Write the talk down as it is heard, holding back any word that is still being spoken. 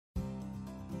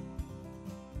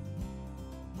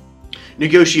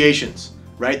Negotiations,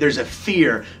 right? There's a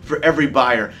fear for every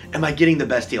buyer. Am I getting the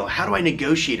best deal? How do I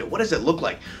negotiate it? What does it look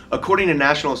like? According to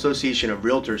National Association of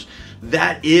Realtors,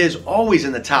 that is always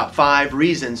in the top 5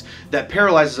 reasons that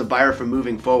paralyzes a buyer from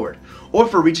moving forward or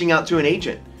for reaching out to an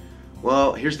agent.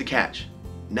 Well, here's the catch.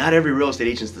 Not every real estate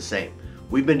agent's the same.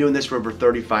 We've been doing this for over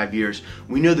 35 years.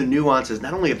 We know the nuances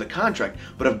not only of the contract,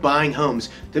 but of buying homes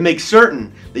to make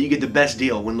certain that you get the best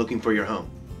deal when looking for your home.